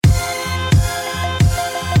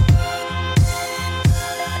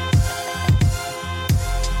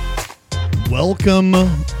Welcome, a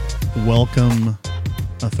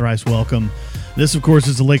thrice welcome. This, of course,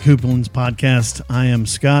 is the Lake Hooplands podcast. I am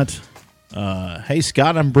Scott. Hey,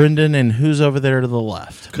 Scott, I'm Brendan, and who's over there to the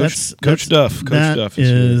left? Coach Duff. Coach Duff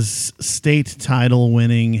is state title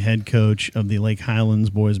winning head coach of the Lake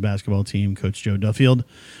Highlands boys basketball team, Coach Joe Duffield.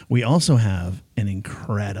 We also have an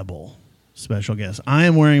incredible special guest. I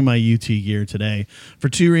am wearing my UT gear today for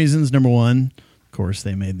two reasons. Number one, of course,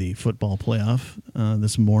 they made the football playoff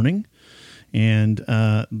this morning. And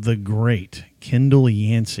the great Kendall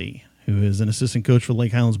Yancey, who is an assistant coach for the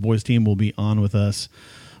Lake Highlands boys team, will be on with us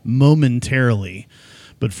momentarily.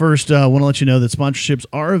 But first, I want to let you know that sponsorships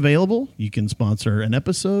are available. You can sponsor an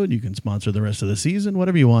episode. You can sponsor the rest of the season,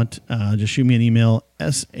 whatever you want. Just shoot me an email,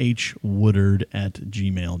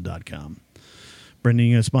 shwoodard@gmail.com. Brendan,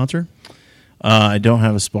 you going to sponsor? I don't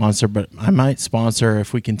have a sponsor, but I might sponsor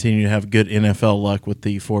if we continue to have good NFL luck with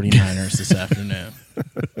the 49ers this afternoon.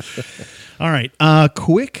 All right.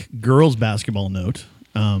 Quick girls basketball note.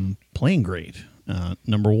 Playing great.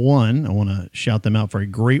 Number one, I want to shout them out for a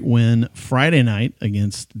great win Friday night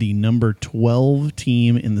against the number 12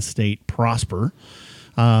 team in the state, Prosper.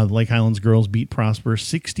 The Lake Highlands girls beat Prosper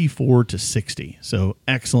 64-60. So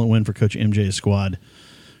excellent win for Coach MJ's squad.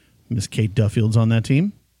 Miss Kate Duffield's on that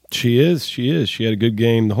team. She is. She had a good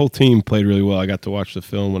game. The whole team played really well. I got to watch the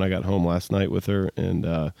film when I got home last night with her,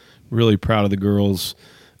 and really proud of the girls.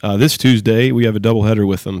 This Tuesday, we have a doubleheader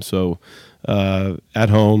with them. So at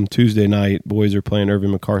home, Tuesday night, boys are playing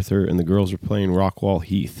Irving MacArthur, and the girls are playing Rockwall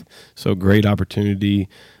Heath. So great opportunity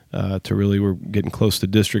to really, we're getting close to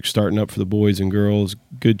district starting up for the boys and girls.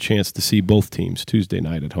 Good chance to see both teams Tuesday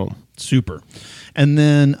night at home. Super. And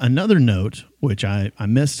then another note, which I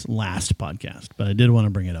missed last podcast, but I did want to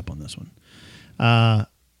bring it up on this one.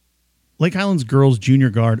 Lake Highlands girls junior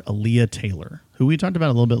guard Aaliyah Taylor, who we talked about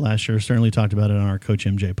a little bit last year, certainly talked about it on our Coach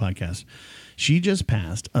MJ podcast. She just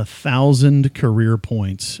passed 1,000 career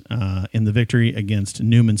points in the victory against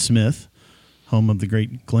Newman Smith, home of the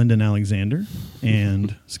great Glendon Alexander,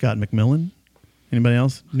 and Scott McMillan. Anybody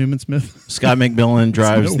else? Newman Smith? Scott McMillan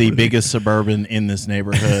drives the biggest Suburban in this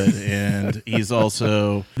neighborhood, and he's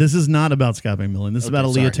also... This is not about Scott McMillan. This is about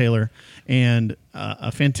Aaliyah Taylor, and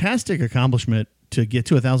a fantastic accomplishment to get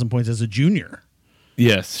to 1,000 points as a junior.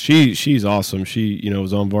 Yes, she's awesome. She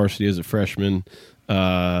was on varsity as a freshman.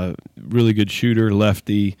 Really good shooter,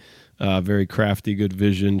 lefty, very crafty, good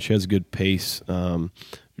vision. She has a good pace.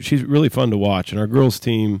 She's really fun to watch. And our girls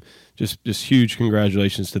team, just huge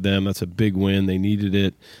congratulations to them. That's a big win. They needed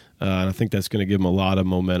it. And I think that's going to give them a lot of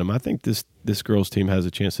momentum. I think this girls team has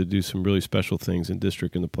a chance to do some really special things in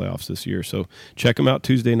district in the playoffs this year. So check them out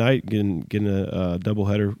Tuesday night, getting a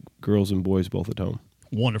doubleheader, girls and boys both at home.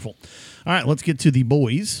 Wonderful. All right, let's get to the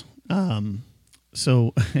boys.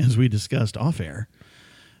 So as we discussed off air,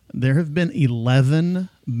 there have been 11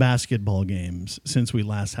 basketball games since we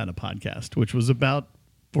last had a podcast, which was about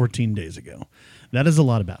 14 days ago. That is a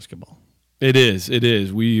lot of basketball. It is.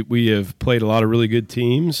 We have played a lot of really good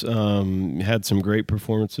teams, had some great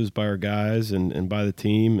performances by our guys and by the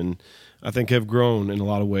team, and I think have grown in a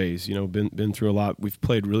lot of ways. Been through a lot. We've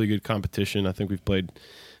played really good competition. I think we've played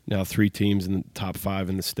now 3 teams in the top 5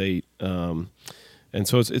 in the state. And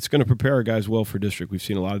so it's going to prepare our guys well for district. We've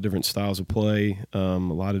seen a lot of different styles of play, a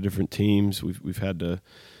lot of different teams. We've had to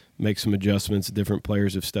make some adjustments. Different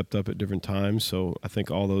players have stepped up at different times. So I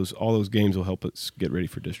think all those games will help us get ready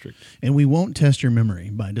for district. And we won't test your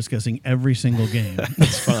memory by discussing every single game.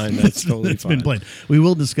 That's fine. That's totally it's fine. Been played. We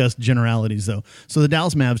will discuss generalities, though. So the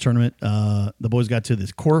Dallas Mavs tournament, the boys got to the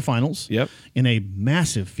quarterfinals. Yep. In a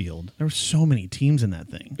massive field. There were so many teams in that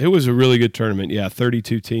thing. It was a really good tournament. Yeah,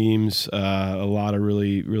 32 teams, a lot of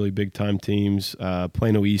really, really big-time teams.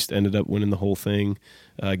 Plano East ended up winning the whole thing.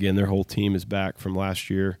 Again, their whole team is back from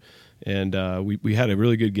last year. And we had a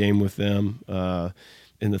really good game with them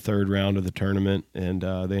in the third round of the tournament, and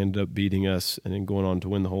they ended up beating us and then going on to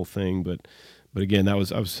win the whole thing. But again, I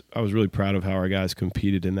was really proud of how our guys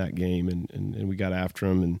competed in that game, and we got after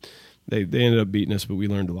them, and they ended up beating us, but we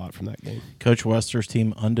learned a lot from that game. Coach Wester's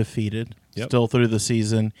team undefeated, Yep. Still through the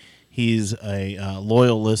season. He's a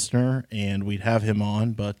loyal listener, and we'd have him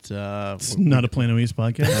on, but it's not a Plano East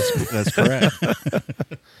podcast. That's correct.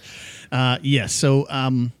 Yes. So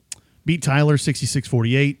beat Tyler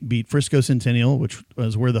 66-48, beat Frisco Centennial, which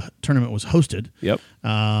was where the tournament was hosted. Yep.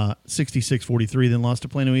 66-43, then lost to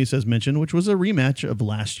Plano East, as mentioned, which was a rematch of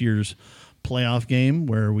last year's playoff game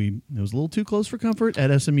where it was a little too close for comfort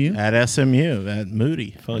at SMU. At SMU, at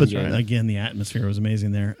Moody. But again, the atmosphere was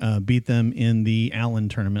amazing there. Beat them in the Allen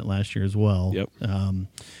tournament last year as well. Yep. And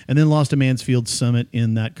then lost to Mansfield Summit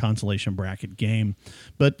in that consolation bracket game.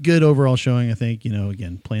 But good overall showing, I think.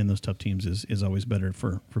 Again, playing those tough teams is always better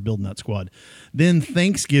for building that squad. Then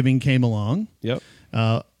Thanksgiving came along. Yep.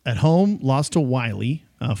 At home, lost to Wiley,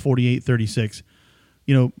 48-36.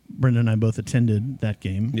 Brendan and I both attended that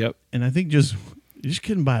game. Yep. And I think you just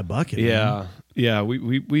couldn't buy a bucket. Yeah. Man. Yeah.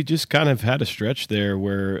 We just kind of had a stretch there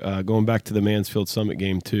where going back to the Mansfield Summit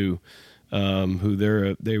game too, who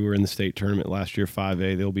they were in the state tournament last year,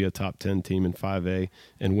 5A. They'll be a top 10 team in 5A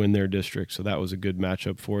and win their district. So that was a good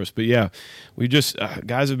matchup for us. But yeah, we just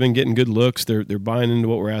guys have been getting good looks. They're buying into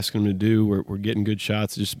what we're asking them to do. We're getting good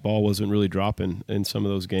shots. Just ball wasn't really dropping in some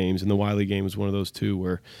of those games. And the Wiley game was one of those too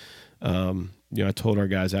where I told our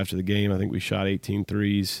guys after the game, I think we shot 18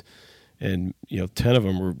 threes, and 10 of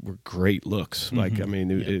them were great looks. Mm-hmm. Like, I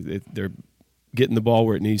mean, they're getting the ball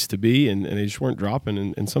where it needs to be, and they just weren't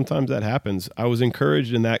dropping. And sometimes that happens. I was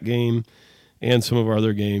encouraged in that game and some of our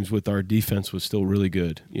other games with our defense was still really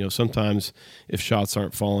good. Sometimes if shots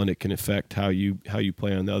aren't falling, it can affect how you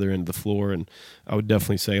play on the other end of the floor. And I would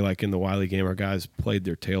definitely say, like in the Wiley game, our guys played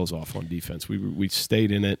their tails off on defense. We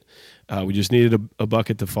stayed in it. We just needed a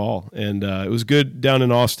bucket to fall, and it was good down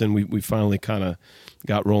in Austin. We finally kind of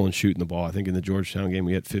got rolling shooting the ball. I think in the Georgetown game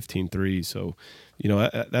we had 15 threes. So,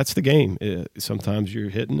 that's the game. Sometimes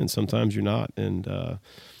you're hitting and sometimes you're not. And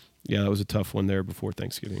that was a tough one there before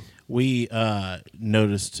Thanksgiving. We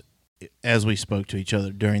noticed as we spoke to each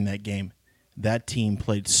other during that game, that team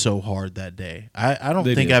played so hard that day. I don't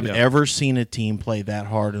think I've ever seen a team play that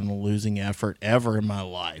hard in a losing effort ever in my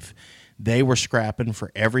life. They were scrapping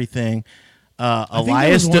for everything.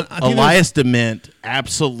 Elias Dement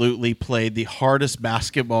absolutely played the hardest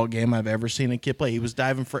basketball game I've ever seen a kid play. He was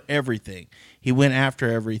diving for everything. He went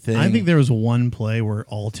after everything. I think there was one play where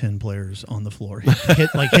all 10 players on the floor hit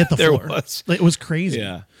the floor. It was crazy.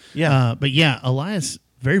 Yeah. But Elias,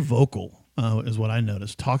 very vocal is what I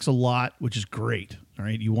noticed. Talks a lot, which is great. All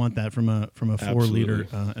right, you want that from a floor leader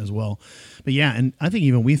as well. But and I think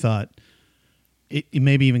even we thought it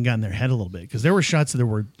maybe even got in their head a little bit because there were shots that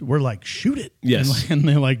were like, shoot it. Yes. And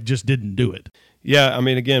they just didn't do it. Yeah, I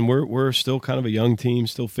mean, again, we're still kind of a young team,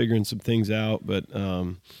 still figuring some things out. But,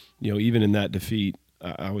 even in that defeat,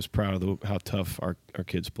 I was proud of how tough our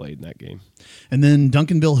kids played in that game. And then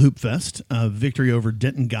Duncanville Hoop Fest, victory over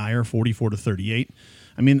Denton Geyer, 44-38.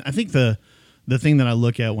 I mean, I think the thing that I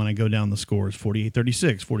look at when I go down the scores,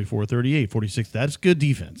 48-36, 44-38, 46, that's good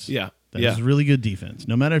defense. Yeah. That is really good defense,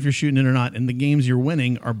 no matter if you're shooting it or not. And the games you're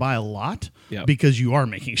winning are by a lot because you are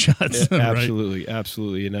making shots. Yeah, absolutely, right?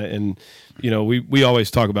 Absolutely. And we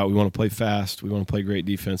always talk about we want to play fast, we want to play great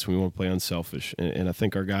defense, and we want to play unselfish. And I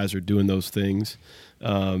think our guys are doing those things.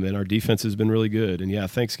 And our defense has been really good.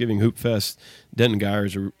 And, Thanksgiving Hoop Fest, Denton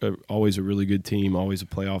Geyers are always a really good team, always a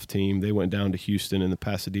playoff team. They went down to Houston in the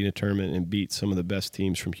Pasadena tournament and beat some of the best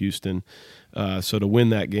teams from Houston. So to win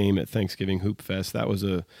that game at Thanksgiving Hoop Fest, that was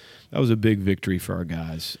a big victory for our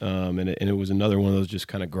guys. And it was another one of those just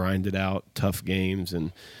kind of grinded out, tough games.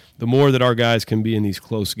 And the more that our guys can be in these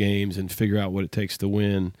close games and figure out what it takes to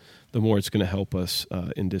win, the more it's going to help us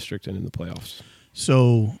in district and in the playoffs.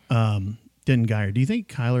 So, Denton Geyer, do you think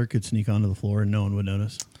Kyler could sneak onto the floor and no one would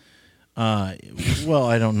notice? Well,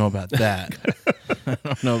 I don't know about that.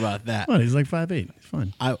 Well, he's like 5'8". He's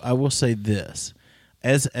fine. I will say this.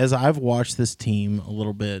 As I've watched this team a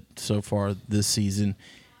little bit so far this season,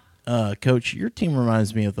 Coach, your team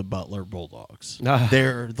reminds me of the Butler Bulldogs.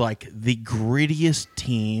 They're like the grittiest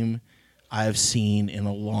team I've seen in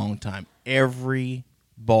a long time. Every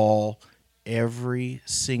ball, every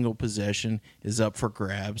single possession is up for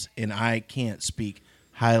grabs, and I can't speak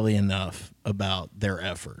highly enough about their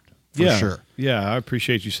effort. For sure. Yeah, I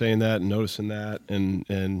appreciate you saying that and noticing that.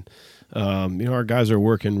 And our guys are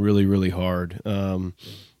working really, really hard. I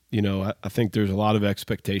think there's a lot of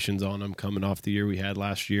expectations on them coming off the year we had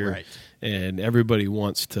last year. Right. And everybody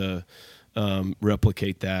wants to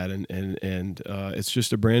replicate that. And it's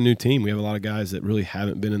just a brand new team. We have a lot of guys that really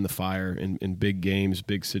haven't been in the fire in big games,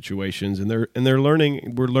 big situations, and they're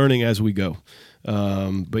learning. We're learning as we go.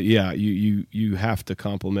 But you have to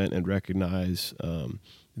compliment and recognize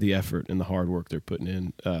the effort and the hard work they're putting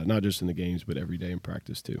in, not just in the games, but every day in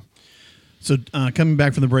practice too. So coming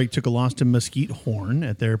back from the break, took a loss to Mesquite Horn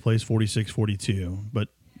at their place, 46-42. But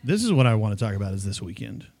this is what I want to talk about is this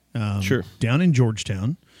weekend. Sure. Down in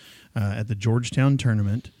Georgetown, at the Georgetown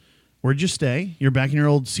tournament. Where'd you stay? You're back in your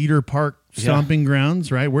old Cedar Park stomping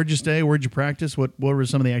grounds, right? Where'd you stay? Where'd you practice? What were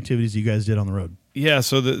some of the activities you guys did on the road? Yeah,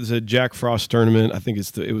 so the Jack Frost tournament, I think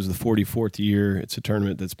it was the 44th year. It's a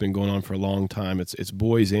tournament that's been going on for a long time. It's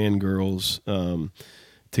boys and girls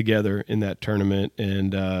together in that tournament,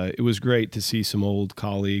 and it was great to see some old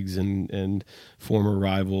colleagues and former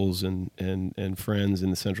rivals and friends in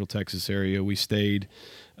the Central Texas area. We stayed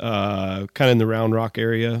kind of in the Round Rock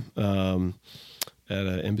area at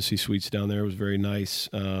Embassy Suites down there. It was very nice.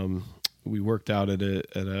 We worked out at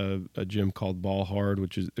a gym called Ball Hard,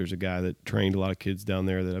 there's a guy that trained a lot of kids down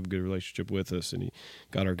there that have a good relationship with us, and he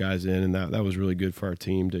got our guys in, and that was really good for our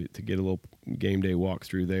team to get a little game day walk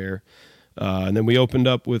through there. And then we opened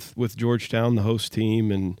up with Georgetown, the host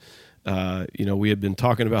team, and we had been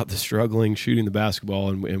talking about the struggling shooting the basketball,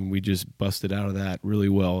 and we just busted out of that really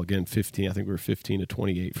well. Again, I think we were 15 to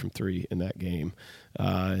 28 from three in that game.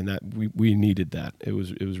 And that we needed that. It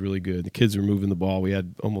was really good. The kids were moving the ball. We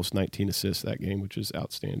had almost 19 assists that game, which is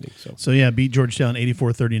outstanding. So yeah, beat Georgetown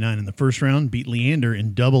 84-39 in the first round. Beat Leander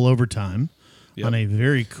in double overtime on a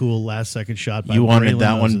very cool last-second shot by You wanted Braylon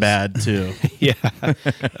that Moses. one bad too. Yeah.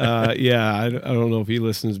 I don't know if he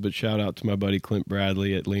listens, but shout out to my buddy Clint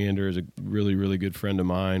Bradley at Leander. Is a really, really good friend of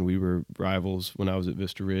mine. We were rivals when I was at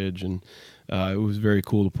Vista Ridge, and it was very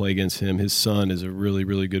cool to play against him. His son is a really,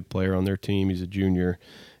 really good player on their team. He's a junior.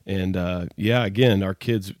 And, again, our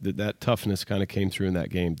kids, that toughness kind of came through in that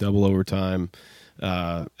game. Double overtime.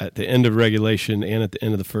 At the end of regulation and at the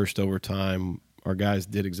end of the first overtime, our guys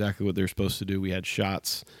did exactly what they were supposed to do. We had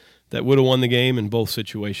shots that would have won the game in both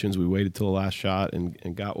situations. We waited till the last shot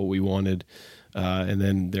and got what we wanted. And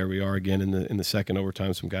then there we are again in the second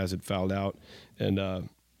overtime. Some guys had fouled out, and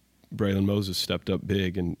Braylon Moses stepped up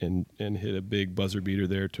big and hit a big buzzer beater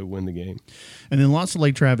there to win the game. And then lost to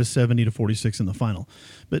Lake Travis 70-46 in the final.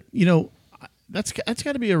 But, that's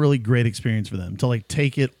got to be a really great experience for them to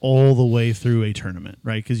take it all the way through a tournament,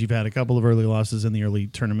 right? Because you've had a couple of early losses in the early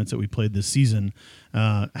tournaments that we played this season.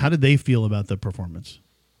 How did they feel about the performance?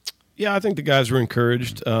 Yeah, I think the guys were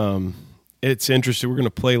encouraged. It's interesting. We're going to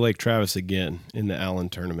play Lake Travis again in the Allen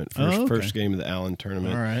tournament. First game of the Allen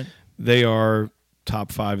tournament. All right. They are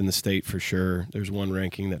top 5 in the state for sure. There's one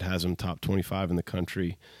ranking that has them top 25 in the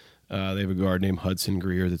country. They have a guard named Hudson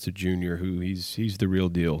Greer that's a junior who he's the real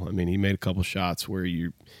deal. I mean, he made a couple shots where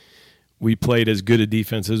we played as good a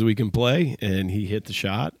defense as we can play, and he hit the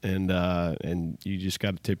shot, and you just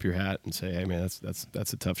got to tip your hat and say, hey man,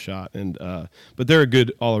 that's a tough shot. And but they're a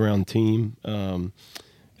good all around team, and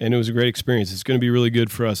it was a great experience. It's going to be really good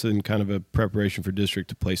for us in kind of a preparation for district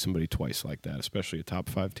to play somebody twice like that, especially a top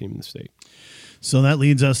 5 team in the state. So that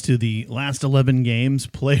leads us to the last 11 games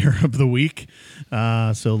player of the week.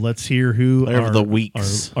 So let's hear who Player of the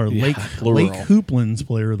weeks. Our Lake Hooplands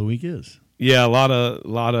player of the week is. Yeah, a lot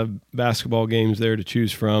of basketball games there to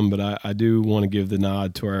choose from, but I do want to give the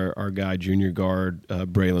nod to our guy, junior guard,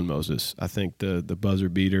 Braylon Moses. I think the buzzer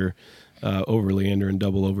beater over Leander in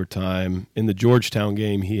double overtime. In the Georgetown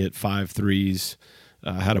game, he hit 5 threes,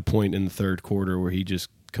 had a point in the third quarter where he just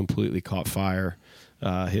completely caught fire.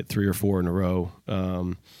 Hit 3 or 4 in a row.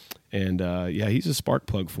 He's a spark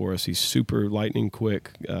plug for us. He's super lightning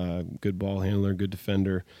quick, good ball handler, good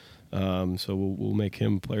defender. So we'll make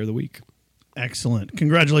him player of the week. Excellent.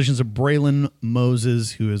 Congratulations to Braylon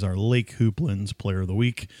Moses, who is our Lake Hooplands player of the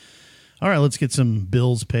week. All right, let's get some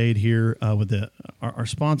bills paid here with our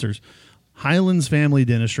sponsors. Highlands Family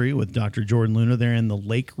Dentistry with Dr. Jordan Luna. They're in the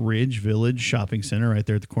Lake Ridge Village Shopping Center right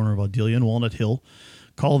there at the corner of Adelia and Walnut Hill.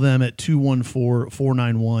 Call them at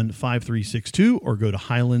 214-491-5362 or go to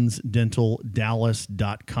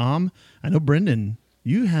highlandsdentaldallas.com. I know, Brendan,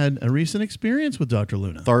 you had a recent experience with Dr.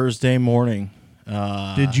 Luna. Thursday morning.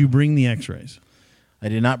 Did you bring the x-rays? I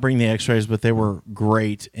did not bring the x-rays, but they were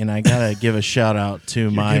great. And I got to give a shout out to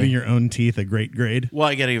You're giving your own teeth a great grade? Well,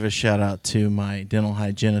 I got to give a shout out to my dental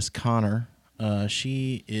hygienist, Connor.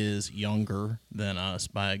 She is younger than us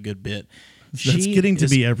by a good bit. That's getting to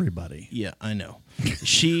be everybody. Yeah, I know.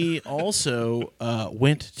 She also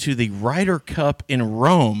went to the Ryder Cup in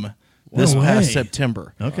Rome this past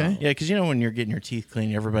September. Okay. Yeah, because when you're getting your teeth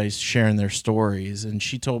cleaned, everybody's sharing their stories. And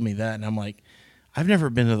she told me that, and I'm like, I've never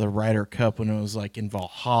been to the Ryder Cup when it was in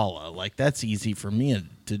Valhalla. That's easy for me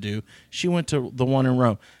to do. She went to the one in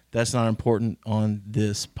Rome. That's not important on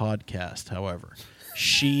this podcast, however.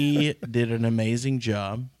 She did an amazing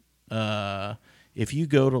job. If you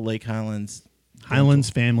go to Lake Highlands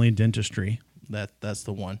Family Dentistry, that's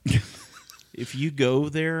the one. If you go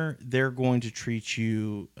there, they're going to treat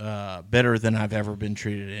you better than I've ever been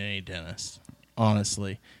treated at any dentist.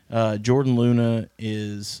 Honestly, Jordan Luna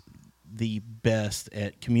is the best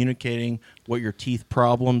at communicating what your teeth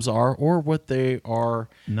problems are or what they are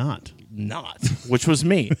not, which was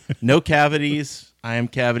me. No cavities. I am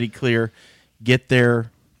cavity clear. Get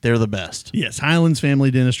there. They're the best. Yes, Highlands Family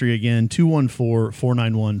Dentistry again,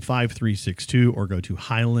 214-491-5362, or go to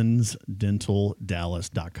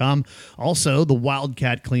highlandsdentaldallas.com. Also, the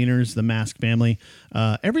Wildcat Cleaners, the Mask family.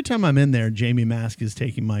 Every time I'm in there, Jamie Mask is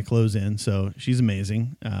taking my clothes in, so she's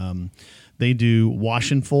amazing. They do wash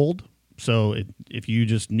and fold. So if you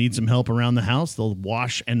just need some help around the house, they'll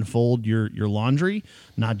wash and fold your laundry,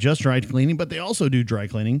 not just dry cleaning, but they also do dry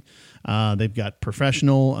cleaning. They've got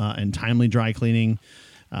professional and timely dry cleaning.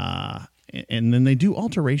 And then they do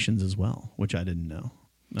alterations as well, which I didn't know.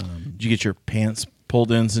 Did you get your pants pulled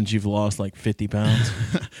in since you've lost like 50 pounds?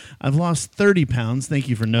 I've lost 30 pounds. Thank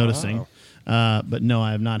you for noticing. Wow. But no,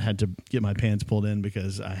 I have not had to get my pants pulled in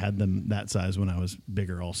because I had them that size when I was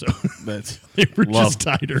bigger also. That's they were just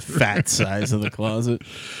tighter. Fat size of the closet.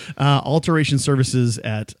 Alteration services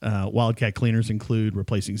at Wildcat Cleaners include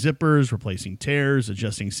replacing zippers, replacing tears,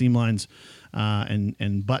 adjusting seam lines,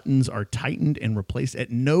 and buttons are tightened and replaced at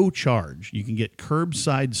no charge. You can get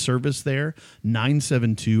curbside service there,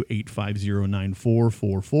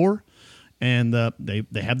 972-850-9444. And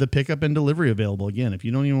they have the pickup and delivery available. Again, if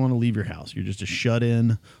you don't even want to leave your house, you're just a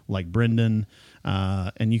shut-in like Brendan,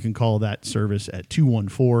 and you can call that service at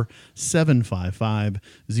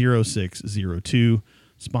 214-755-0602.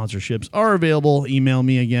 Sponsorships are available. Email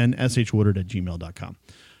me again, shwoodard@gmail.com.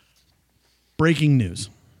 Breaking news.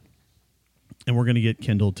 And we're going to get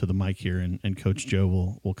Kendall to the mic here, and Coach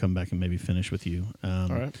Joe will come back and maybe finish with you. All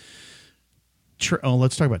right.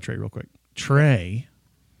 Let's talk about Trey real quick. Trey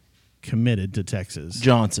committed to Texas.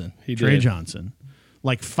 Johnson. Trey Johnson.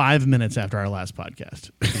 Like 5 minutes after our last podcast.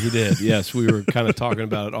 He did. Yes, we were kind of talking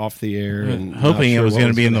about it off the air and hoping it was going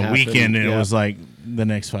to be in the happen. weekend, and it was like the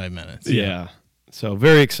next 5 minutes. Yeah. So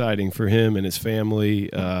very exciting for him and his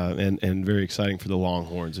family, and very exciting for the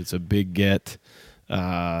Longhorns. It's a big get.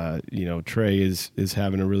 Trey is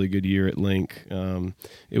having a really good year at Link.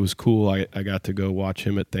 It was cool. I got to go watch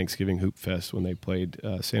him at Thanksgiving Hoop Fest when they played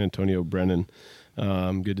San Antonio Brennan.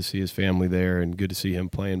 Good to see his family there, and good to see him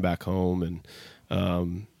playing back home. And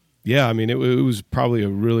it was probably a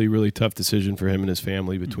really, really tough decision for him and his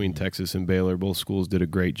family between Texas and Baylor. Both schools did a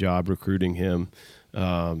great job recruiting him.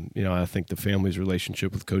 I think the family's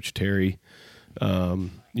relationship with Coach Terry,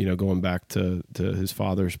 going back to his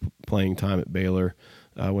father's playing time at Baylor,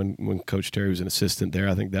 when Coach Terry was an assistant there,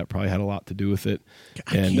 I think that probably had a lot to do with it.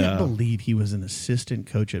 I can't believe he was an assistant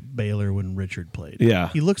coach at Baylor when Richard played. Yeah.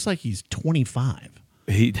 He looks like he's 25.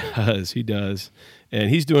 He does. And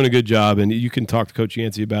he's doing a good job, and you can talk to Coach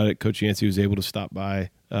Yancey about it. Coach Yancey was able to stop by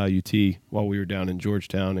UT while we were down in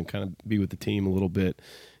Georgetown and kind of be with the team a little bit.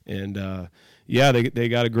 And, they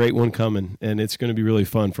got a great one coming, and it's going to be really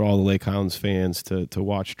fun for all the Lake Highlands fans to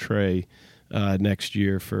watch Trey next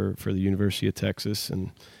year for the University of Texas.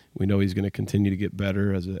 And we know he's going to continue to get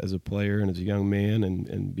better as a player and as a young man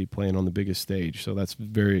and be playing on the biggest stage. So that's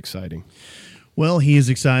very exciting. Well, he is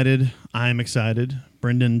excited. I'm excited.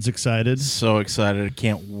 Brendan's excited. So excited. I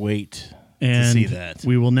can't wait to see that.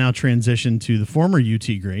 We will now transition to the former UT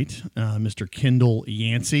great, Mr. Kendall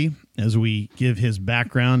Yancey, as we give his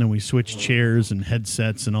background and we switch chairs and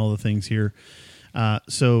headsets and all the things here.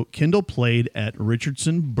 So Kendall played at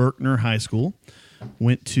Richardson Berkner High School,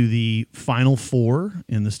 went to the Final Four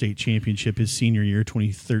in the state championship his senior year,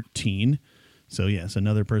 2013. So, yes,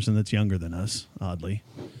 another person that's younger than us, oddly.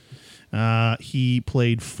 He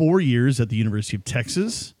played 4 years at the University of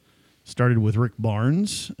Texas, started with Rick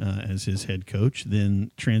Barnes as his head coach,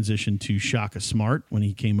 then transitioned to Shaka Smart when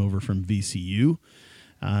he came over from VCU.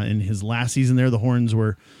 In his last season there, the Horns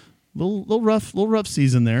were little rough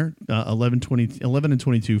season there. 11 and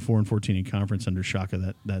 22, 4 and 14 in conference under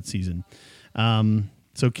Shaka that season.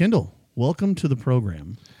 So Kendall, welcome to the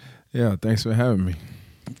program. Yeah, thanks for having me.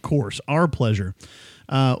 Of course, our pleasure.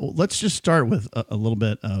 Let's just start with a little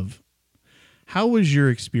bit of how was your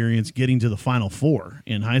experience getting to the Final Four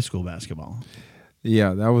in high school basketball?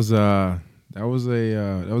 Yeah, that was a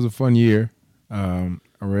fun year. I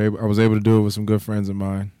was able to do it with some good friends of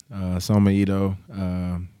mine, Soma Ito,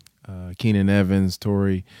 Keenan Evans,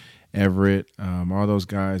 Torrey Everett, all those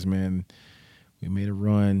guys, man. We made a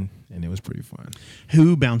run, and it was pretty fun.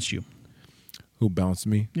 Who bounced you? Who bounced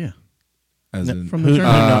me? Yeah. From the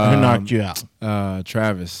tournament? Who knocked you out?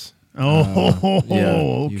 Travis.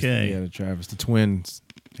 Okay. The Travis, the twins,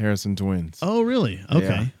 Harrison twins. Oh, really? Okay.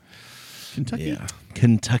 Yeah. Kentucky? Yeah.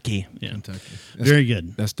 Kentucky. Yeah. Kentucky. Very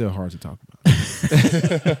good. That's still hard to talk about.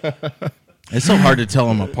 It's so hard to tell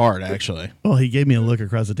them apart, actually. Well, he gave me a look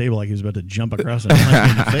across the table like he was about to jump across and punch me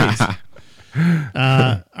in the face.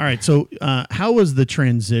 All right. So how was the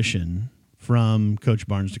transition from Coach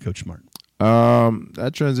Barnes to Coach Smart?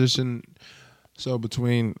 That transition So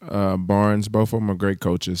between Barnes, both of them are great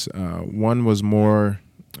coaches. One was more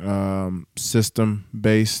system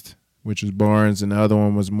based, which was Barnes, and the other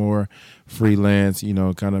one was more freelance.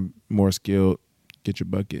 Kind of more skilled. Get your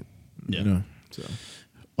bucket. Yeah. So,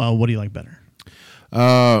 what do you like better?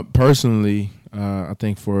 Personally, I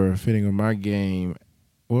think for fitting of my game,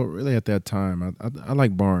 well, really at that time, I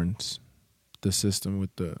like Barnes, the system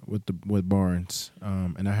with Barnes,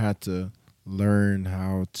 and I had to learn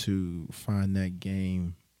how to find that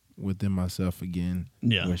game within myself again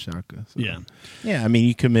with Shaka. So. Yeah. I mean,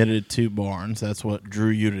 you committed to Barnes. That's what drew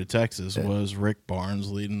you to Texas was Rick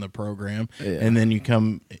Barnes leading the program, and then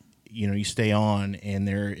you stay on, and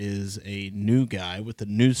there is a new guy with a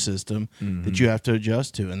new system that you have to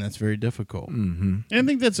adjust to, and that's very difficult. And I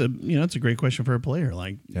think that's it's a great question for a player,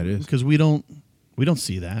 like that is, because we don't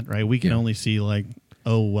see that, right? We can only see like,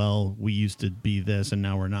 oh well, we used to be this and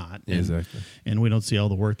now we're not. Exactly. And we don't see all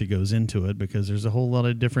the work that goes into it because there's a whole lot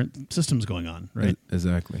of different systems going on, right?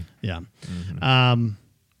 Exactly. Yeah.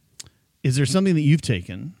 Is there something that you've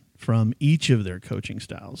taken from each of their coaching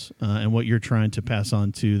styles and what you're trying to pass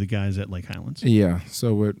on to the guys at Lake Highlands? Yeah.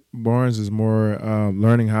 So with Barnes is more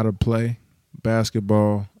learning how to play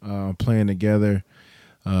basketball, playing together,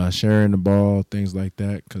 sharing the ball, things like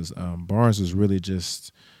that. Because Barnes is really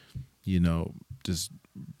just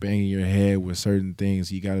banging your head with certain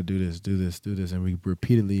things. You got to do this, and we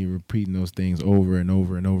repeatedly repeating those things over and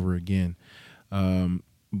over and over again.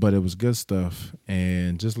 But it was good stuff,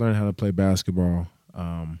 and just learning how to play basketball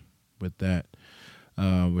with that.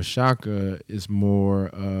 With Shaka, it's more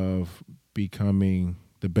of becoming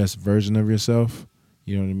the best version of yourself.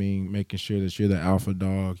 You know what I mean? Making sure that you're the alpha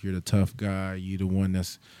dog, you're the tough guy, you're the one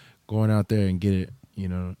that's going out there and get it. You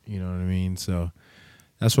know what I mean? So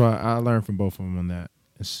that's why I learned from both of them on that.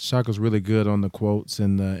 Shaka's really good on the quotes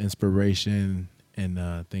and the inspiration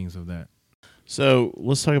and things of that. So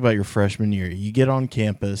let's talk about your freshman year. You get on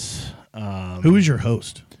campus. Who was your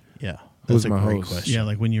host? Yeah, Who's that's a my great host? question. Yeah,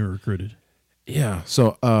 like when you were recruited. Yeah,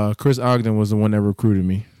 so Chris Ogden was the one that recruited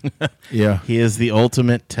me. Yeah, he is the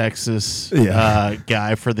ultimate Texas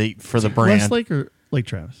guy for the brand. Westlake or Lake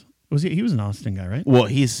Travis? Was he? He was an Austin guy, right? Well,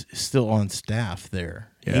 he's still on staff there.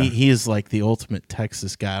 Yeah. He is like the ultimate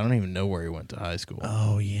Texas guy. I don't even know where he went to high school.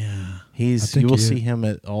 Oh yeah, You will see him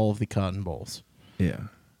at all of the Cotton Bowls. Yeah.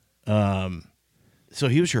 So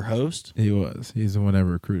he was your host? He was. He's the one that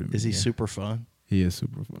recruited me. Is he super fun? He is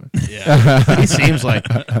super fun. Yeah. he seems like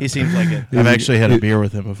it. I've actually had a beer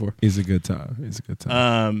with him before. He's a good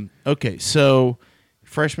time. Okay, so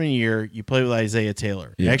freshman year, you played with Isaiah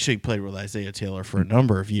Taylor. You actually played with Isaiah Taylor for a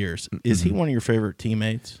number of years. Is he one of your favorite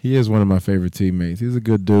teammates? He is one of my favorite teammates. He's a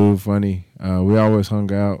good dude, funny. We always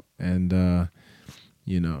hung out, and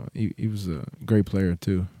he was a great player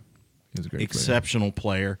too. He was a great exceptional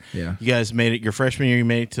player. Yeah. You guys made it your freshman year. You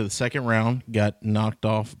made it to the second round. Got knocked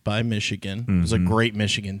off by Michigan. It was a great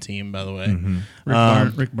Michigan team, by the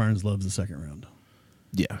way. Rick Barnes loves the second round.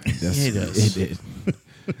 Yeah, he does. It did.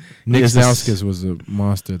 Nick Stauskas was a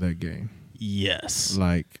monster that game. Yes.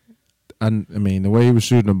 Like, I mean, the way he was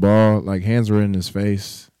shooting the ball, like hands were in his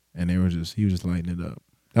face, and he was just lighting it up.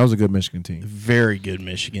 That was a good Michigan team. Very good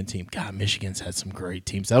Michigan team. God, Michigan's had some great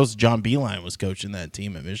teams. That was John Beeline was coaching that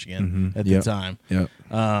team at Michigan at the time. Yep.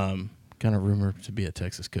 Kind of rumored to be a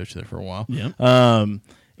Texas coach there for a while.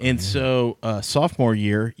 Yep. So sophomore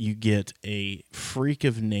year, you get a freak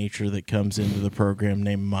of nature that comes into the program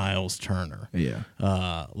named Miles Turner. Yeah.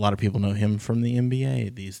 A lot of people know him from the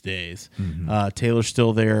NBA these days. Taylor's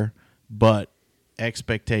still there, but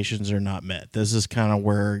expectations are not met. This is kind of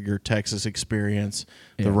where your Texas experience,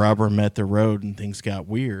 the rubber met the road and things got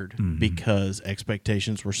weird because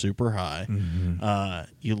expectations were super high.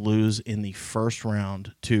 You lose in the first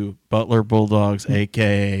round to Butler Bulldogs,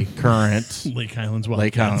 a.k.a. current Lake Highlands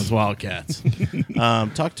Wildcats.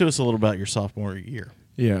 Talk to us a little about your sophomore year.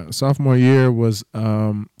 Yeah, sophomore year was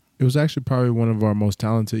it was actually probably one of our most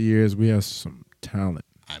talented years. We had some talent.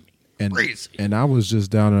 Crazy. And I was just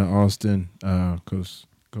down in Austin, Coach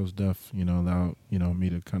Duff, allowed, me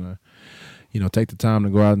to kind of, take the time to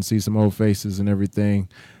go out and see some old faces and everything.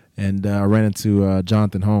 And I ran into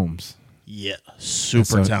Jonathan Holmes. Yeah,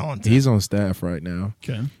 super talented. He's on staff right now.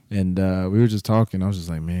 Okay. And we were just talking. I was just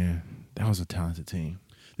like, man, that was a talented team.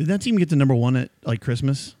 Did that team get to number one at like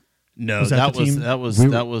Christmas? No, that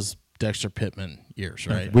was Dexter Pittman years,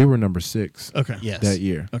 right? Okay. We were number 6. Okay. Yes. That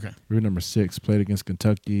year. Okay. We were number 6. Played against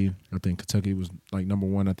Kentucky. I think Kentucky was like number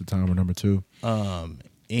 1 at the time or number 2.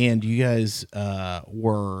 And you guys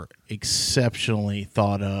were exceptionally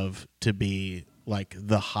thought of to be like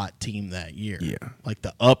the hot team that year. Yeah. Like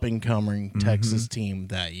the up and coming Texas team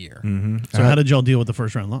that year. So how did y'all deal with the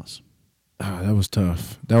first round loss? That was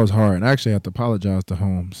tough. That was hard. And I actually have to apologize to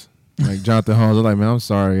Holmes. Like Jonathan Holmes, I'm like, man, I'm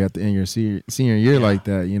sorry at the end of your senior year like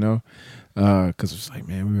that, you know? Because it's like,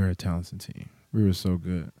 man, we were a talented team. We were so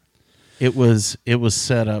good. It was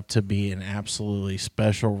set up to be an absolutely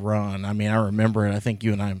special run. I mean, I remember it. I think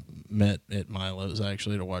you and I met at Milo's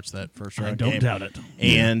actually to watch that first round game. I don't doubt it.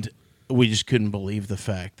 And we just couldn't believe the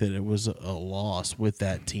fact that it was a loss with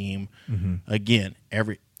that team. Mm-hmm. Again,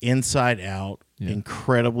 every inside out,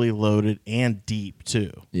 incredibly loaded and deep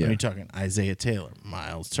too. Yeah. You're talking Isaiah Taylor,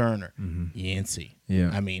 Miles Turner, Yancey.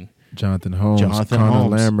 Yeah. I mean, Jonathan Holmes, Connor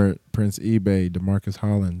Holmes. Lambert, Prince Ebay, DeMarcus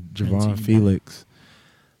Holland, Javon Felix.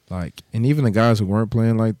 Like, and even the guys who weren't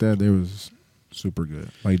playing like that, they was super good.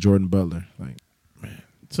 Like Jordan Butler. Like, man.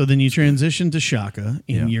 So then you transitioned to Shaka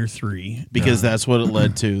in year 3. Because that's what it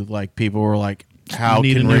led to. Like, people were like, how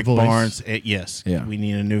need can a new Rick voice. Barnes? Yeah. We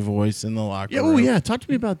need a new voice in the locker Yeah, room. oh yeah. Talk to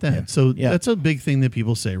me about that. Yeah. So Yeah. that's a big thing that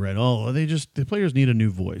people say, right? Oh, the players need a new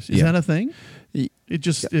voice. Is Yeah. that a thing?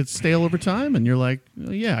 It's stale over time, and you're like,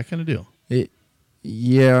 oh, yeah, I kind of do.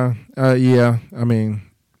 Yeah. I mean,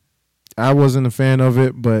 I wasn't a fan of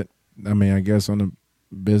it, but I mean, I guess on the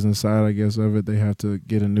business side, I guess of it, they have to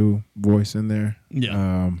get a new voice in there.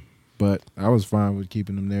 Yeah. But I was fine with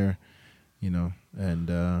keeping them there, you know. And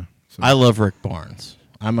so. I love Rick Barnes.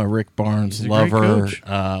 I'm a Rick Barnes He's a great lover.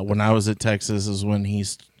 coach. When I was at Texas is when he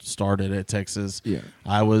started at Texas. Yeah.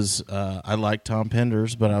 I liked Tom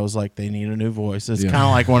Penders, but I was like, they need a new voice. It's Yeah. kind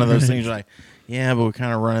of like one of those things you're like, yeah, but we're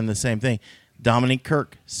kind of running the same thing. Dominique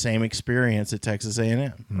Kirk, same experience at Texas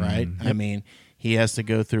A&M, right? I mean, he has to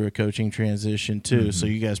go through a coaching transition too. So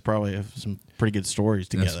you guys probably have some pretty good stories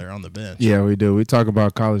together on the bench. Yeah, we do. We talk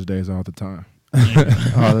about college days all the time.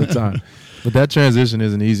 All the time. But that transition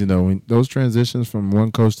isn't easy though. When those transitions from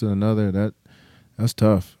one coach to another, that's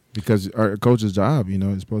tough. Because our coach's job, you know,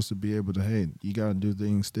 is supposed to be able to, hey, you got to do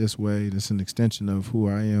things this way. This is an extension of who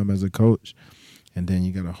I am as a coach. And then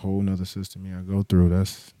you got a whole nother system you got to go through.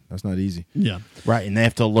 That's not easy. Yeah. Right, and they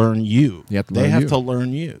have to learn you. You have to they learn have you. to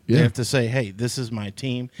learn you. Yeah. They have to say, hey, this is my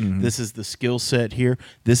team. This is the skill set here.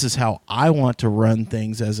 This is how I want to run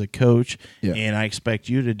things as a coach. Yeah. And I expect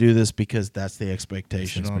you to do this because that's the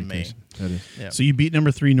expectation on me. That is. Yeah. So you beat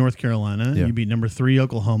number 3 North Carolina. Yeah. You beat number 3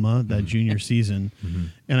 Oklahoma that junior season.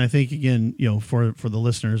 And I think again, you know, for the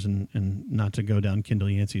listeners and not to go down Kendall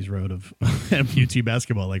Yancey's road of UT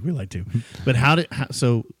basketball like we like to, but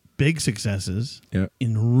so big successes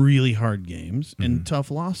in really hard games and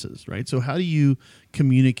tough losses, right? So how do you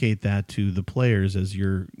communicate that to the players as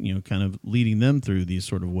you're, you know, kind of leading them through these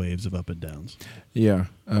sort of waves of up and downs? Yeah.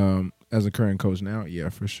 As a current coach now, yeah,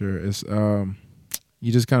 for sure. It's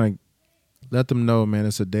you just kind of let them know, man,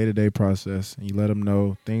 it's a day-to-day process. And you let them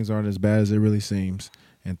know things aren't as bad as it really seems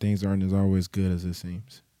and things aren't as always good as it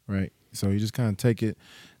seems, right? So you just kind of take it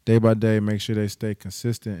day by day, make sure they stay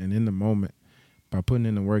consistent and in the moment. By putting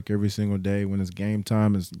in the work every single day, when it's game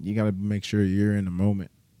time, you got to make sure you're in the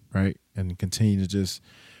moment, right? And continue to just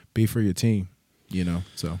be for your team, you know.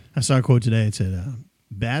 So I saw a quote today. It said,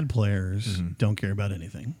 bad players don't care about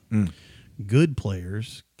anything. Good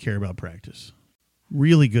players care about practice.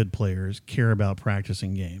 Really good players care about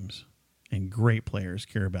practicing games. And great players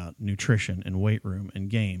care about nutrition and weight room and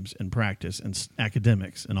games and practice and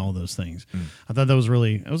academics and all those things. I thought that was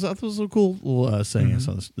really, I thought that was a cool little saying I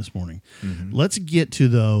saw this morning. Let's get to,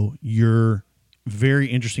 though, your very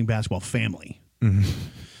interesting basketball family.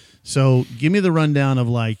 So give me the rundown of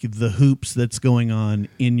like the hoops that's going on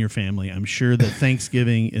in your family. I'm sure that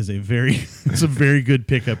Thanksgiving is it's a very good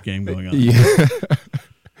pickup game going on.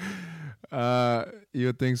 Yeah. You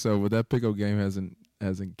would think so, but that pickup game hasn't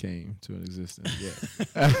came to an existence yet.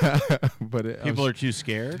 But People are too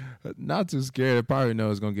scared? not too scared. They probably know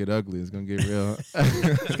it's gonna get ugly. It's gonna get real.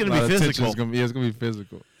 It's going to be physical. It's gonna be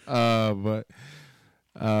physical. But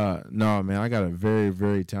no, man, I got a very,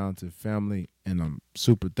 very talented family, and I'm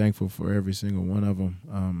super thankful for every single one of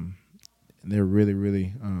them. And they're really,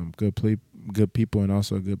 really good people, and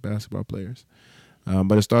also good basketball players.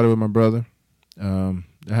 But it started with my brother. I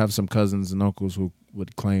have some cousins and uncles who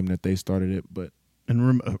would claim that they started it, but.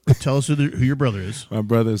 And tell us who your brother is. My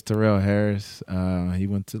brother is Terrell Harris. He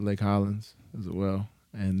went to Lake Highlands as well,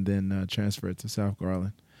 and then transferred to South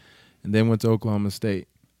Garland, and then went to Oklahoma State.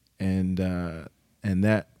 And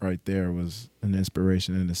that right there was an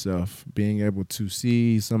inspiration in itself. Being able to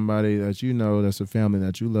see somebody that you know, that's a family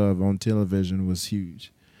that you love on television was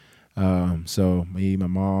huge. So me, my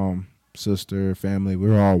mom, sister, family, we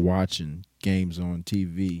were all watching games on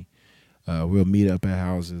TV. We'll meet up at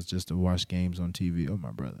houses just to watch games on TV with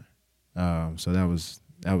my brother. So that was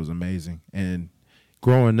amazing. And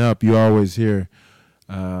growing up, you always hear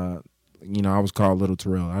I was called Little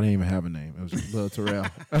Terrell. I didn't even have a name. It was Little Terrell.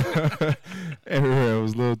 Everywhere it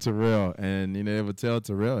was Little Terrell. And, they would tell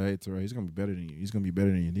Terrell, hey, Terrell, he's going to be better than you. He's going to be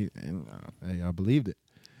better than you. And, hey, I believed it.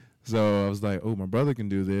 So I was like, oh, my brother can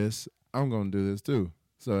do this. I'm going to do this too.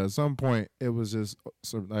 So at some point, it was just,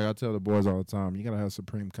 like I tell the boys all the time, you got to have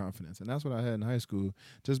supreme confidence. And that's what I had in high school,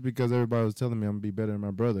 just because everybody was telling me I'm going to be better than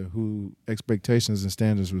my brother, who expectations and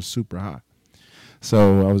standards were super high.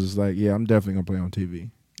 So I was just like, yeah, I'm definitely going to play on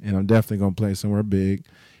TV. And I'm definitely going to play somewhere big.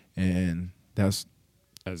 And there's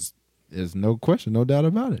no question, no doubt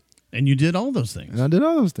about it. And you did all those things. And I did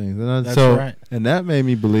all those things. And That's right. And that made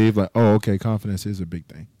me believe, like, oh, okay, confidence is a big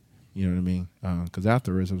thing. You know what I mean? Because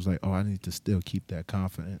afterwards, I was like, oh, I need to still keep that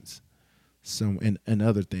confidence in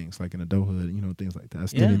other things, like in adulthood, things like that. I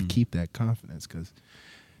still need to keep that confidence because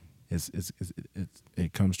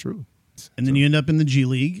it comes true. And then you end up in the G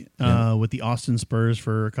League with the Austin Spurs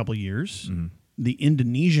for a couple of years, the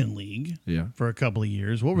Indonesian League for a couple of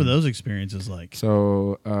years. What were those experiences like?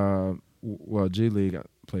 So, G League, I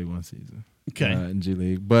played one season in G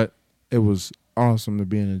League, but it was awesome to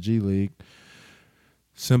be in the G League.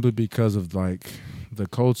 Simply because of like the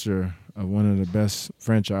culture of one of the best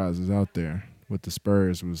franchises out there with the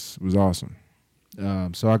Spurs was awesome.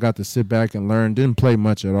 So I got to sit back and learn. Didn't play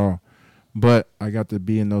much at all, but I got to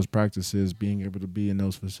be in those practices, being able to be in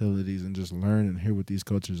those facilities and just learn and hear what these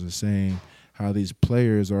coaches are saying, how these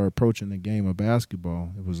players are approaching the game of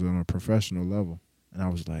basketball. It was on a professional level, and I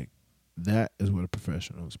was like, that is what a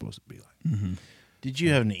professional is supposed to be like. Mm-hmm. Did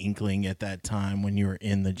you have an inkling at that time when you were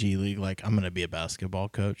in the G League, like, I'm going to be a basketball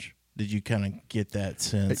coach? Did you kind of get that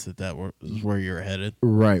sense that was where you were headed?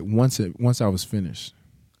 Right. Once I was finished,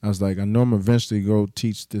 I was like, I know I'm eventually go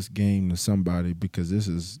teach this game to somebody because this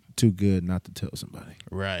is too good not to tell somebody.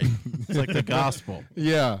 Right. It's like the gospel.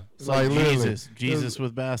 Yeah. It's like Jesus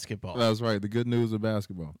with basketball. That's right. The good news of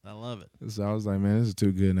basketball. I love it. So I was like, man, this is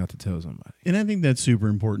too good not to tell somebody. And I think that's super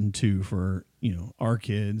important too for, our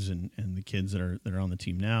kids and the kids that are on the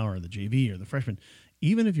team now or the JV or the freshmen.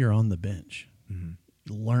 Even if you're on the bench,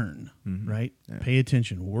 learn, right? Yeah. Pay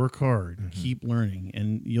attention, work hard, keep learning,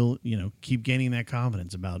 and you'll, keep gaining that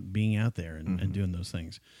confidence about being out there and doing those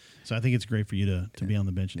things. So I think it's great for you to be on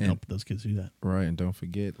the bench and help those kids do that. Right, and don't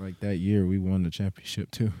forget, like that year we won the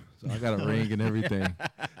championship too. So I got a ring and everything.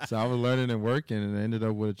 So I was learning and working, and I ended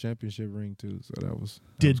up with a championship ring too. So that was.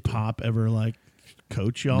 Did Pop ever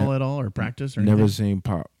coach y'all at all or practice or never anything? Seen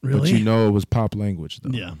Pop. Really? But it was Pop language though.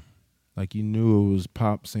 Yeah. Like you knew it was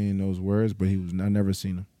Pop saying those words, but I never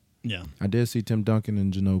seen him. Yeah. I did see Tim Duncan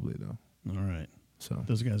and Ginobili though. All right. So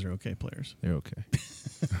those guys are okay players. They're okay.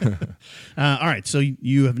 All right. So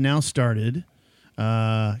you have now started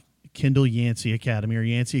Kendall Yancey Academy or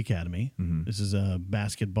Yancey Academy. This is a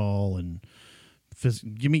basketball and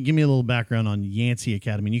give me a little background on Yancey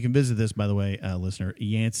Academy. And you can visit this, by the way, listener,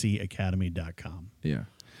 yanceyacademy.com. Yeah.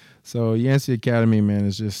 So Yancey Academy, man,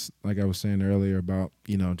 is just like I was saying earlier about,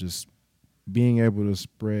 just being able to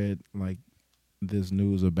spread like this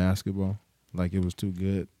news of basketball. Like it was too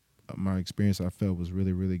good. My experience I felt was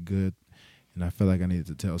really, really good. And I felt like I needed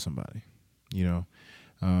to tell somebody,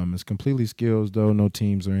 It's completely skills though, no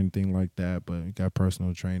teams or anything like that, but you got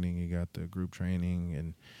personal training, you got the group training,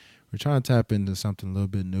 and we're trying to tap into something a little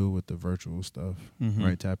bit new with the virtual stuff,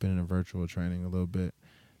 right? Tap into virtual training a little bit.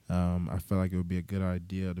 I felt like it would be a good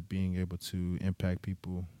idea to being able to impact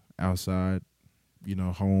people outside,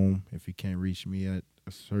 home. If you can't reach me at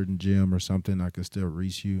a certain gym or something, I can still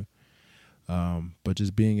reach you. But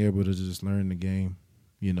just being able to just learn the game,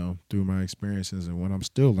 through my experiences and what I'm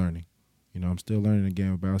still learning. I'm still learning the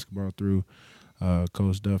game of basketball through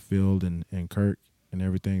Coach Duffield and Kirk and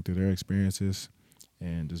everything through their experiences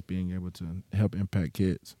and just being able to help impact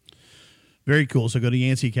kids. Very cool. So go to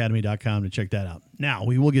yanceyacademy.com to check that out. Now,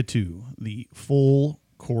 we will get to the full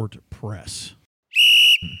court press.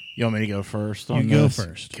 You want me to go first on this? You go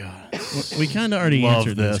first. God. We kind of already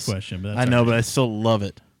answered this question. But I know, but I still love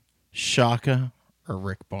it. Shaka or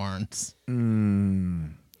Rick Barnes?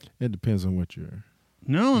 It depends on what you're...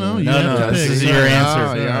 No, you have to this pick. is your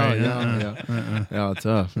answer. Yeah,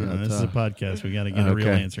 tough. This is a podcast. We got to get a real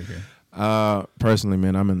answer here. Personally,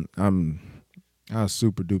 man, I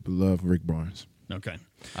super duper love Rick Barnes. Okay.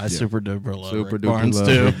 I super duper love Rick Barnes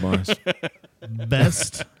too. Rick Barnes.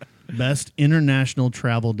 Best international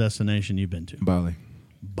travel destination you've been to?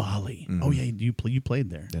 Bali. Oh yeah, you played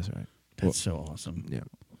there. That's right. That's so awesome. Yeah.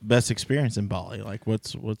 Best experience in Bali? Like what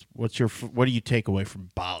do you take away from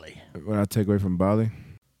Bali? What I take away from Bali?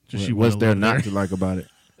 Just what's there not to like about it?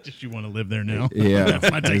 Just you want to live there now? Yeah,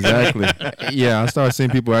 exactly. Yeah, I started seeing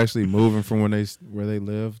people actually moving from where they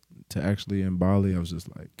lived to actually in Bali. I was just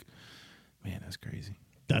like, man, that's crazy.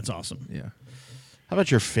 That's awesome. Yeah. How about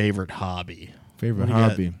your favorite hobby? Favorite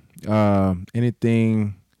What do you hobby?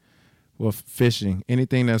 Anything. Well, fishing.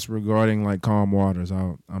 Anything that's regarding like calm waters,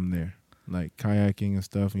 I'm there. Like kayaking and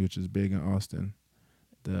stuff, which is big in Austin.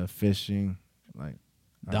 The fishing, like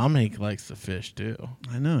Dominic likes to fish too.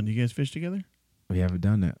 I know. Do you guys fish together? we haven't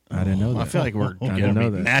done that. I didn't know that. I feel like we're I going didn't to know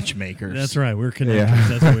be that. matchmakers. That's right. We're connected. Yeah.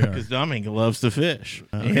 That's what we are. Because Dominic loves to fish,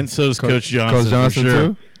 and so does Coach Johnson. Coach Johnson for sure.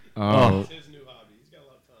 too. Oh, His new hobby. He's got a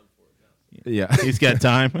lot of time for it now. yeah. He's got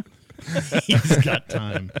time. He's got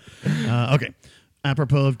time. Okay.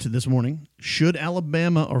 Apropos to this morning, should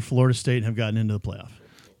Alabama or Florida State have gotten into the playoff?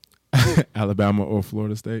 Alabama or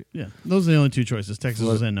Florida State. Yeah. Those are the only two choices. Texas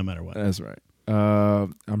was in no matter what. That's right.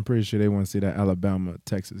 I'm pretty sure they want to see that Alabama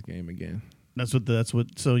Texas game again. That's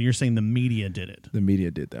what. So you're saying the media did it? The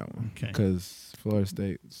media did that one. Okay. Because Florida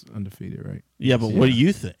State's undefeated, right? Yeah, but what do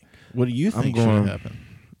you think? What do you think should going- happen?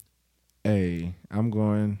 Hey, I'm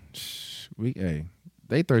going.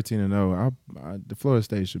 They 13-0. The Florida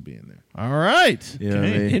State should be in there. All right. Yeah,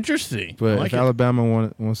 Okay. Interesting. But I like if it. Alabama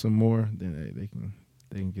want some more, then they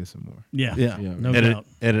can get some more Yeah. Yeah. No at doubt.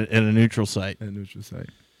 at a neutral site. at neutral site.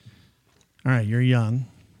 All right. You're young.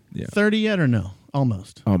 Yeah, 30 yet or no?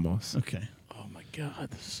 Almost. almost. Okay. Oh my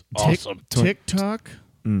God, this is Tik- awesome. TikTok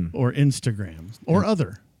or Instagram or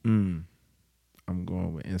other? I'm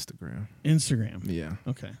going with Instagram. Instagram. Yeah.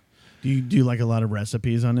 Okay. Do you do like a lot of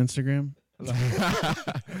recipes on Instagram?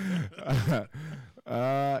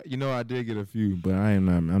 I did get a few, but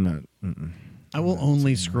I'm not. I will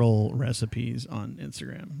only scroll recipes on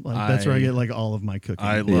Instagram. Like that's where I get like all of my cooking.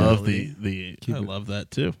 I love ability. I love that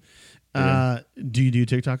too. Do you do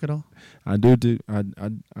TikTok at all? I do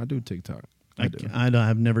TikTok. I do.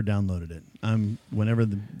 I've never downloaded it. Whenever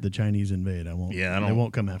the Chinese invade, I won't. Yeah, I they don't-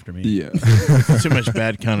 won't come after me. Yeah. Too much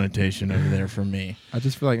bad connotation over there for me. I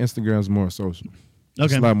just feel like Instagram's more social. Okay.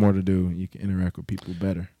 There's a lot more to do. You can interact with people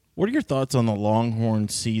better. What are your thoughts on the Longhorn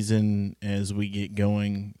season as we get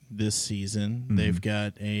going this season? Mm-hmm. They've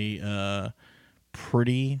got a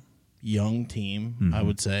pretty young team, I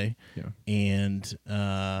would say, Yeah. and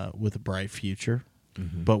with a bright future.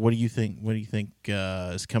 Mm-hmm. But what do you think? What do you think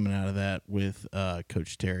is coming out of that with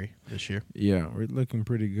Coach Terry this year? Yeah, we're looking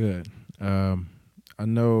pretty good. I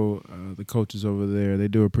know the coaches over there, they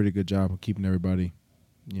do a pretty good job of keeping everybody,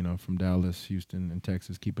 from Dallas, Houston, and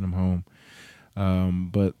Texas, keeping them home.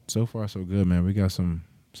 But so far, so good, man. We got some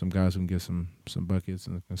guys who can get some buckets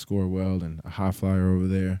and can score well, and a high flyer over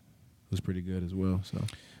there who's pretty good as well. So,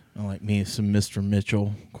 I like me some Mr.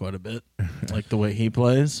 Mitchell quite a bit. Like the way he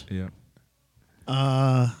plays. yeah.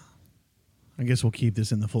 I guess we'll keep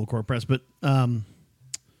this in the full court press. But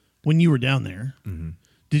when you were down there,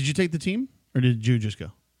 did you take the team or did you just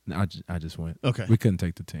go? No, I just went. Okay. We couldn't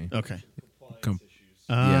take the team. Okay.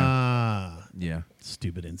 Yeah.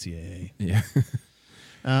 Stupid NCAA. Yeah.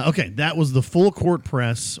 Okay, that was the full court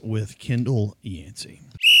press with Kendall Yancey.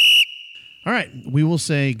 All right, we will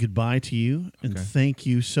say goodbye to you and Okay. thank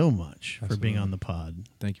you so much for being Absolutely. on the pod.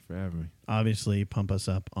 Thank you for having me. Obviously, pump us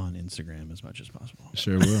up on Instagram as much as possible.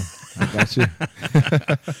 Sure will. I got you.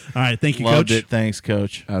 All right, thank you, Loved Coach. it. Thanks,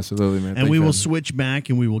 Coach. Absolutely, man. And Thank we you will for having me. switch back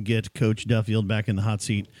and we will get Coach Duffield back in the hot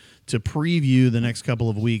seat to preview the next couple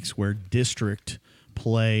of weeks where district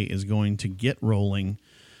play is going to get rolling.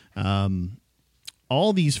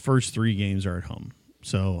 All these first three games are at home.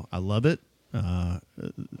 So I love it.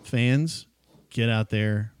 Fans, get out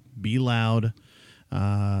there, be loud.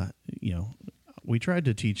 We tried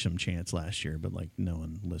to teach some chants last year, but no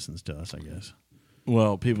one listens to us, I guess.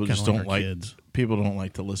 Well, people Kinda just like don't our like kids. people don't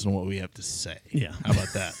like to listen to what we have to say. Yeah. How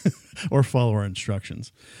about that? Or follow our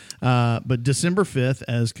instructions. But December 5th,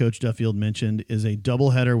 as Coach Duffield mentioned, is a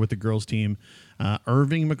doubleheader with the girls team.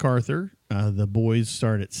 Irving MacArthur. The boys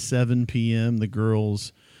start at 7 p.m. The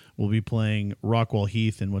girls will be playing Rockwell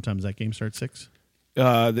Heath. And what time does that game start? 6?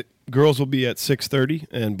 The girls will be at 6:30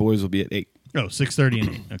 and boys will be at 8. Oh, 6:30 and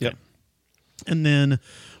 8. Okay. Yep. And then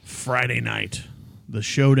Friday night, the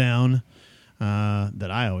showdown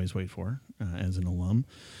that I always wait for as an alum.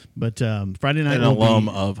 But Friday night An will alum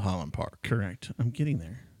be, of Highland Park. correct. I'm getting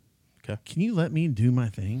there. Okay. Can you let me do my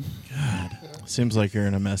thing? God. Seems like you're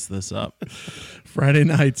gonna mess this up. Friday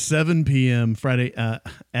night, 7 p.m. Friday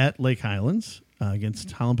at Lake Highlands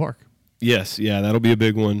against Highland Park. Yes, yeah, that'll be a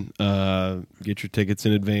big one. Get your tickets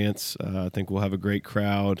in advance. I think we'll have a great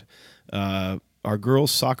crowd. Our girls'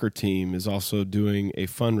 soccer team is also doing a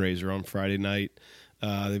fundraiser on Friday night.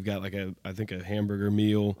 They've got I think a hamburger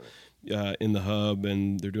meal in the hub,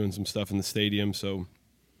 and they're doing some stuff in the stadium. So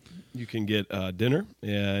you can get dinner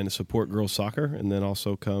and support girls' soccer, and then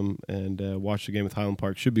also come and watch the game with Highland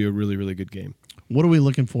Park. Should be a really, really good game. What are we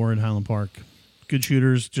looking for in Highland Park, good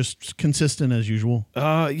shooters, just consistent as usual?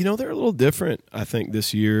 They're a little different, I think,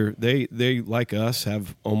 this year. They like us,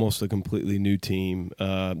 have almost a completely new team.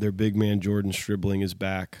 Their big man, Jordan Stribling, is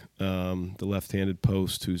back, the left-handed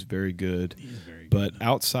post, who's very good. He's very good. But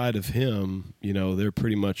outside of him, they're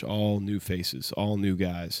pretty much all new faces, all new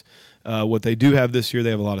guys. What they do have this year,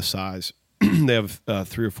 they have a lot of size. They have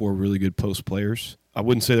 3 or 4 really good post players. I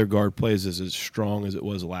wouldn't say their guard play is as strong as it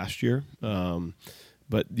was last year.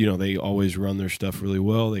 But, they always run their stuff really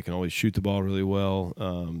well. They can always shoot the ball really well.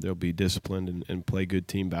 They'll be disciplined and play good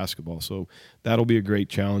team basketball. So that'll be a great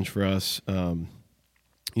challenge for us. All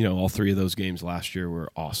 3 of those games last year were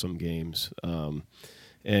awesome games.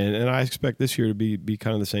 And I expect this year to be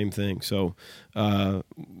kind of the same thing. So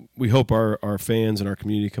we hope our fans and our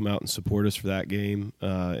community come out and support us for that game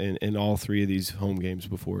and all 3 of these home games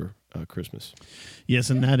before Christmas. Yes,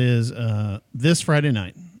 and that is this Friday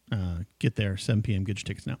night. Get there, 7 p.m. Get your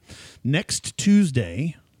tickets now. Next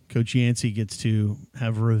Tuesday, Coach Yancey gets to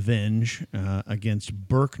have revenge against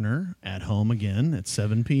Berkner at home again at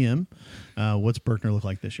 7 p.m. What's Berkner look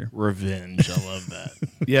like this year? Revenge. I love that.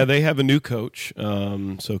 Yeah, they have a new coach.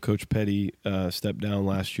 So Coach Petty stepped down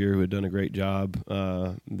last year, who had done a great job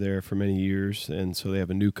there for many years. And so they have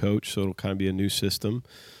a new coach, so it'll kind of be a new system.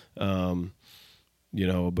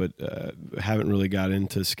 But haven't really got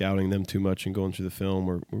into scouting them too much and going through the film.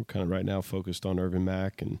 We're kind of right now focused on Irvin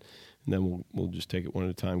Mack, and then we'll just take it one at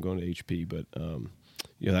a time going to HP. But,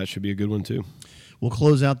 that should be a good one too. We'll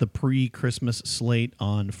close out the pre-Christmas slate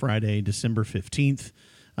on Friday, December 15th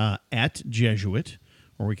at Jesuit,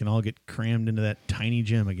 where we can all get crammed into that tiny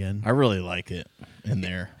gym again. I really like it in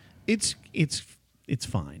there. It's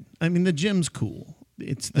fine. I mean, the gym's cool.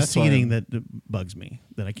 It's the That's seating that bugs me,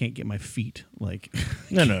 that I can't get my feet like.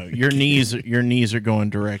 No, your knees are going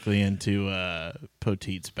directly into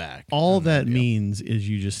Poteet's back. All that means is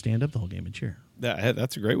you just stand up the whole game and cheer.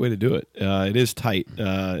 That's a great way to do it. It is tight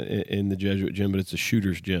in the Jesuit gym, but it's a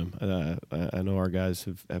shooter's gym. I know our guys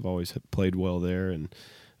have always played well there, and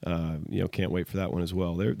can't wait for that one as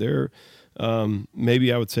well. They're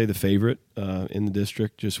maybe I would say the favorite in the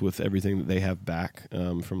district, just with everything that they have back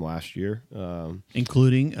from last year,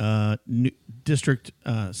 including District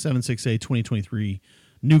 76A 2023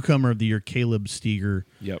 newcomer of the year, Caleb Steger,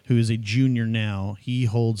 who is a junior now. He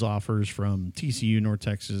holds offers from TCU, North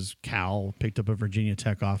Texas, Cal, picked up a Virginia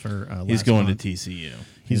Tech offer. He's going month. to TCU.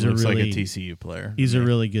 He looks like a TCU player. He's a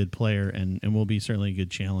really good player and will be certainly a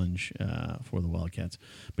good challenge for the Wildcats.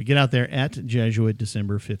 But get out there at Jesuit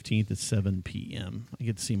December 15th at 7 p.m. I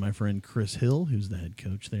get to see my friend Chris Hill, who's the head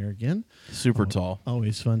coach there again. Super tall.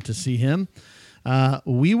 Always fun to see him.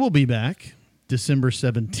 We will be back December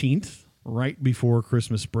 17th. Right before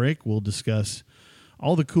Christmas break. We'll discuss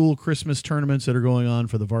all the cool Christmas tournaments that are going on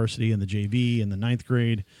for the varsity and the JV and the 9th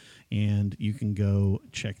grade, and you can go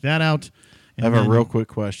check that out. And I have a real quick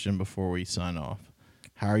question before we sign off.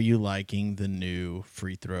 How are you liking the new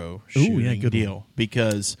free throw shooting deal? One.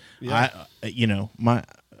 Because I'm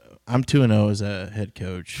 2-0 as a head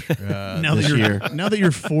coach this year. Now that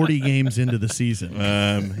you're 40 games into the season.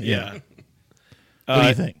 Yeah. What do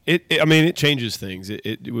you think? It changes things.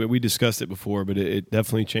 We discussed it before, but it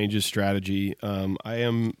definitely changes strategy. I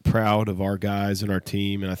am proud of our guys and our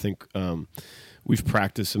team, and I think we've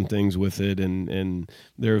practiced some things with it, and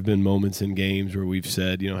there have been moments in games where we've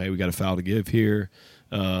said, hey, we got a foul to give here.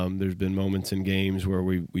 There's been moments in games where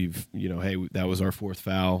we've hey, that was our 4th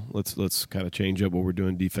foul. Let's kind of change up what we're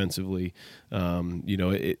doing defensively.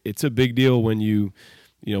 It's a big deal when you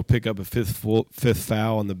pick up a fifth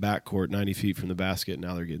foul on the backcourt 90 feet from the basket.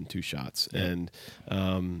 Now they're getting 2 shots. Yeah. And,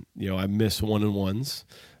 I miss 1-on-1s,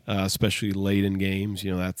 especially late in games.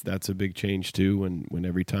 That's a big change too. When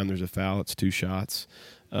every time there's a foul, it's 2 shots.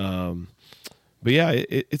 But yeah,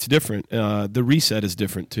 it's different. The reset is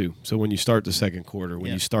different too. So when you start the second quarter,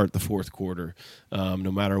 when you start the fourth quarter,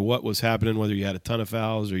 no matter what was happening, whether you had a ton of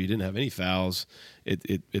fouls or you didn't have any fouls,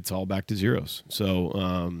 it's all back to zeros. So,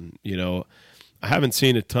 I haven't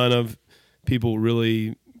seen a ton of people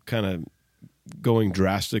really kind of going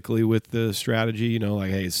drastically with the strategy,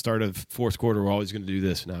 hey, start of fourth quarter, we're always going to do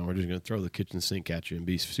this. Now we're just going to throw the kitchen sink at you and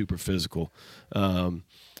be super physical.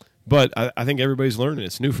 But I think everybody's learning.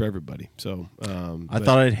 It's new for everybody. So I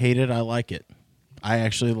thought I'd hate it. I like it. I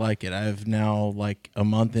actually like it. I've now a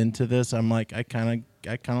month into this. I'm like, I kind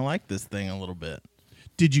of like this thing a little bit.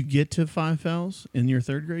 Did you get to 5 fouls in your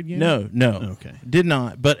 3rd grade game? No. Okay. Did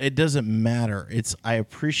not, but it doesn't matter. I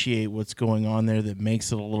appreciate what's going on there that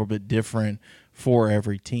makes it a little bit different for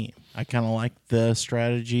every team. I kind of like the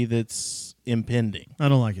strategy that's impending. I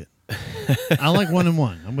don't like it. I like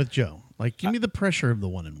 1-and-1. I'm with Joe. Like, give me the pressure of the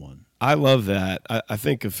 1-1. I love that. I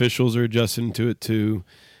think officials are adjusting to it too,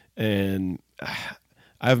 and I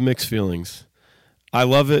have mixed feelings. I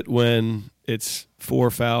love it when it's 4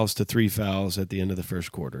 fouls to 3 fouls at the end of the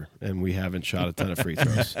first quarter, and we haven't shot a ton of free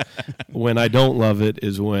throws. When I don't love it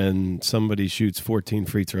is when somebody shoots 14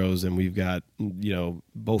 free throws, and we've got,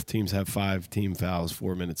 both teams have 5 team fouls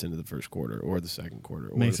 4 minutes into the first quarter or the second quarter.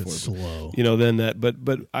 Or Makes the it slow. Then that.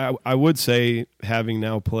 But I would say, having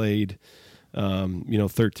now played,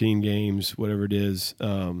 13 games, whatever it is.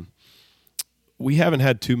 We haven't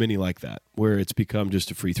had too many like that where it's become just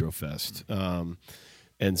a free throw fest.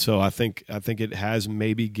 And so I think it has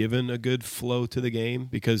maybe given a good flow to the game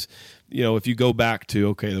because, if you go back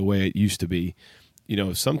to, the way it used to be,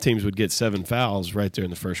 some teams would get 7 fouls right there in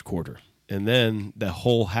the first quarter. And then the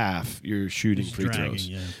whole half you're shooting free throws.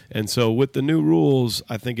 Yeah. And so with the new rules,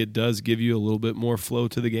 I think it does give you a little bit more flow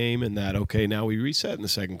to the game in that, now we reset in the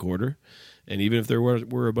second quarter. And even if there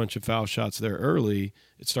were a bunch of foul shots there early,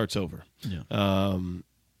 it starts over. Yeah.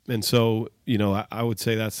 And so, I would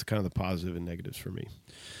say that's kind of the positive and negatives for me.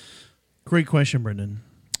 Great question, Brendan.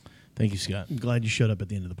 Thank you, Scott. I'm glad you showed up at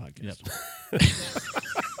the end of the podcast.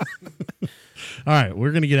 Yep. All right,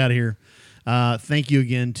 we're going to get out of here. Thank you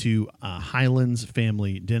again to Highlands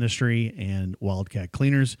Family Dentistry and Wildcat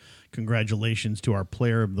Cleaners. Congratulations to our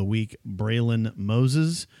Player of the Week, Braylon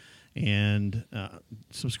Moses. And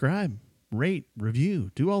subscribe, rate,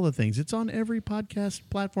 review, do all the things. It's on every podcast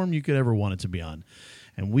platform you could ever want it to be on.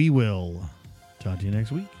 And we will talk to you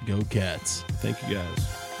next week. Go Cats. Thank you,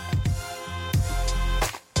 guys.